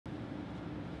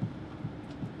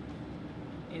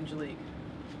Angelique.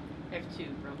 I have two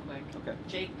real quick. Okay.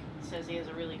 Jake says he has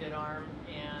a really good arm,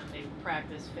 and they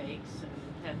practice fakes and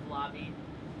have lobbied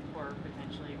for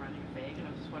potentially running a fake, and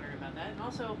I was just wondering about that. And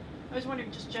also, I was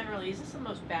wondering just generally, is this the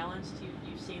most balanced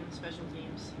you've seen in special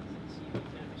teams since you've been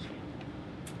at Michigan?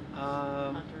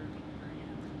 Hunter, or,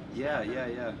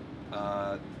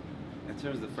 Yeah. In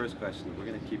terms of the first question, we're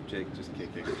gonna keep Jake just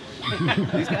kicking.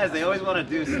 These guys, they always want to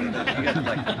do something. You got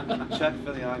like Chuck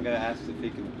Filianga asked if he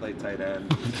can play tight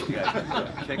end. You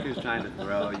got kickers trying to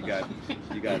throw.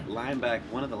 You got linebacker.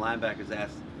 One of the linebackers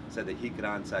said that he could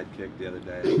onside kick the other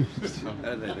day.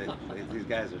 These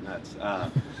guys are nuts.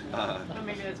 well,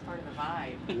 maybe that's part of the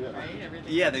vibe, right?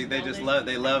 Everything. Yeah, they just love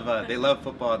they love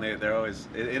football, and they're always.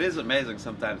 It is amazing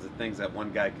sometimes the things that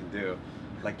one guy can do.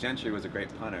 Like Gentry was a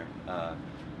great punter.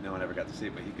 No one ever got to see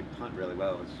it, but he could punt really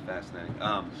well, which is fascinating.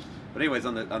 But anyways,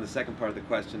 on the second part of the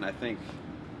question, I think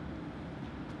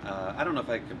I don't know if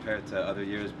I can compare it to other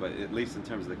years, but at least in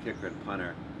terms of the kicker and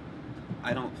punter,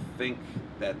 I don't think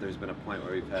that there's been a point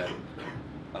where we've had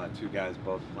two guys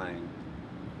both playing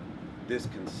this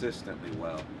consistently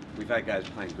well. We've had guys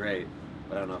playing great,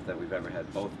 but I don't know if that we've ever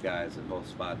had both guys in both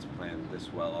spots playing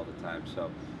this well all the time.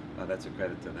 So that's a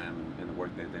credit to them and the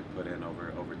work that they've put in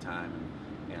over time.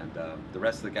 And the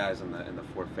rest of the guys in the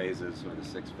 4 phases or the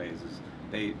 6 phases,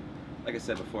 they, like I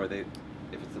said before, if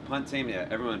it's the punt team, yeah,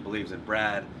 everyone believes in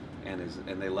Brad and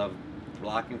they love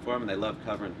blocking for him, and they love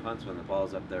covering punts when the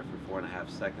ball's up there for 4.5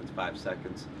 seconds, 5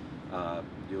 seconds.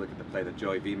 You look at the play that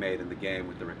Joey V made in the game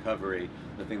with the recovery.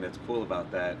 The thing that's cool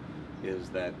about that is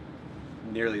that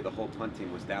nearly the whole punt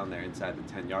team was down there inside the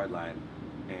 10-yard line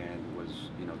and was,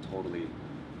 totally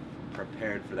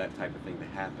prepared for that type of thing to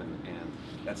happen, and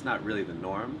that's not really the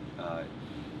norm.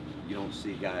 You don't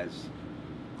see guys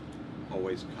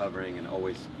always covering and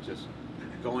always just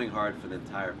going hard for the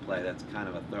entire play. That's kind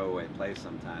of a throwaway play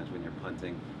sometimes when you're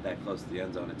punting that close to the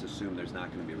end zone. It's assumed there's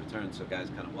not going to be returns, so guys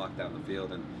kind of walk down the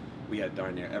field, and we had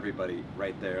darn near everybody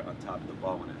right there on top of the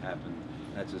ball when it happened.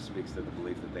 That just speaks to the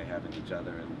belief that they have in each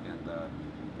other and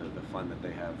the fun that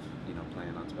they have,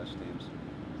 playing on special teams.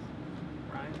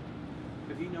 Ryan?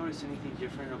 Have you noticed anything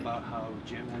different about how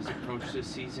Jim has approached this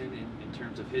season in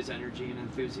terms of his energy and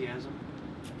enthusiasm?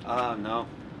 No,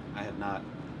 I have not.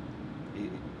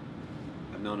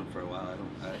 I've known him for a while.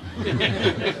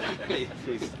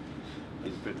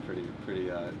 He's been pretty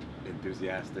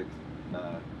enthusiastic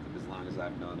as long as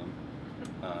I've known him.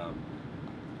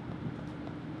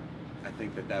 I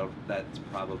think that's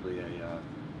probably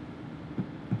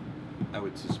I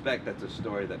would suspect that's a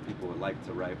story that people would like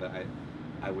to write, but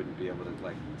I wouldn't be able to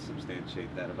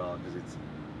substantiate that at all, because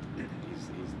he's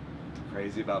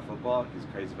crazy about football. He's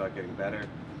crazy about getting better.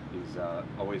 He's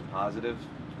always positive.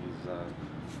 He's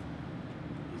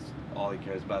all he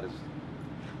cares about is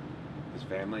his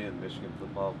family and Michigan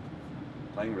football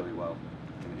playing really well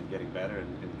and getting better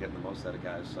and getting the most out of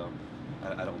guys. So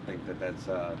I don't think that's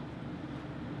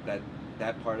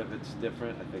that part of it's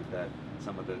different. I think that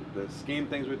some of the scheme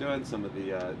things we're doing, some of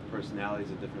the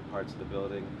personalities of different parts of the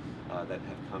building that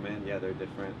have come in, yeah, they're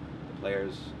different. The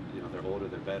players, they're older,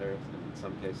 they're better. In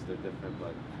some cases, they're different,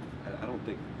 but I don't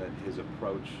think that his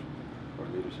approach or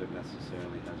leadership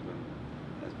necessarily has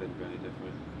been very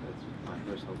different. That's my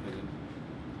personal opinion.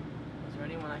 Is there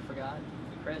anyone I forgot?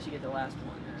 Chris, you get the last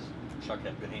one. Chuck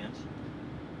had good hands.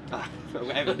 I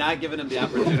have not given him the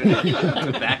opportunity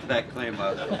to back that claim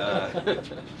up.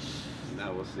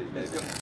 No, we'll see. Maybe.